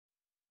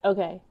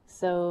Okay,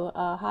 so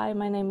hi,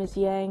 my name is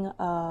Yang.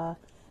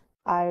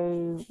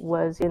 I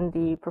was in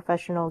the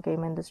professional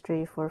game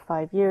industry for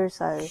 5 years.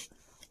 I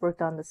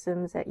worked on The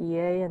Sims at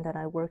EA, and then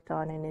I worked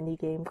on an indie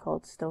game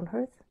called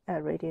Stonehearth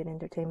at Radiant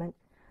Entertainment.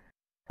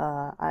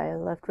 I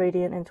left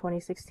Radiant in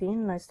 2016,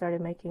 and I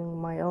started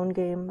making my own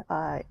game,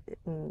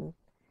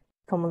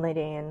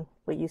 culminating in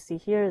what you see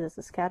here. This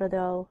is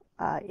Catadel.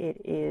 It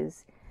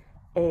is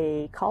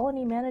a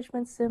colony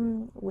management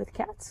sim with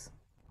cats.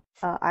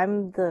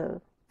 I'm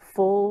the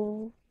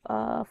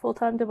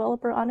full-time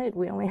developer on it.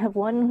 We only have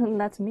one,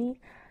 and that's me.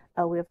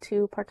 We have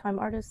two part-time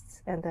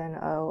artists, and then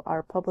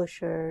our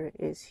publisher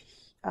is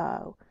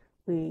uh,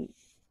 we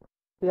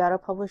we got a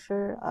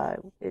publisher.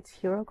 It's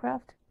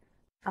HeroCraft,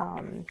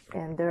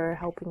 and they're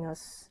helping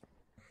us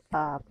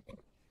uh,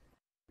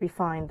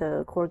 refine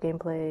the core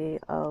gameplay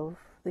of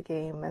the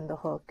game and the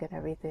hook and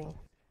everything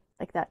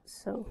like that.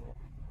 So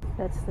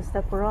that's the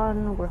step we're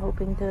on. We're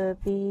hoping to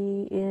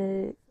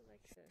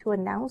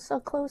announce a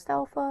closed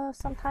alpha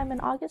sometime in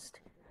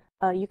August.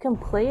 You can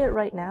play it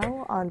right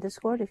now on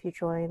Discord if you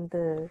join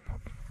the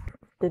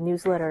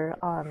newsletter.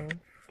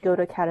 Go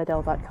to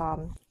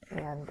catadel.com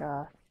and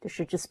there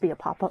should just be a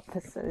pop-up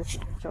that says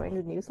join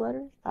the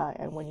newsletter.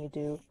 And when you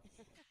do,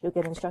 you'll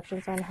get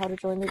instructions on how to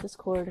join the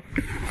Discord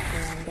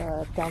and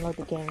download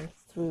the game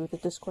through the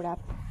Discord app.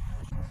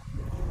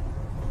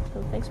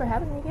 So thanks for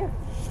having me here.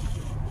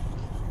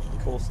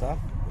 Cool stuff.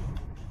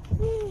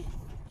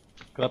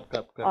 Clap,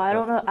 clap, clap. I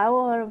don't know. I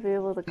want to be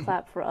able to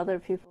clap for other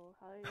people.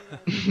 How are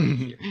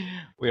you guys?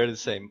 We are the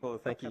same. Cool,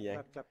 thank you,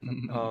 Yang.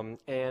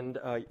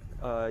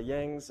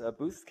 Yang's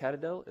booth,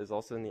 Catadel, is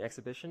also in the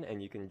exhibition,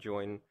 and you can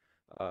join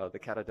the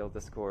Catadel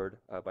Discord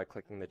by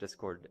clicking the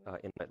Discord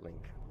invite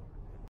link.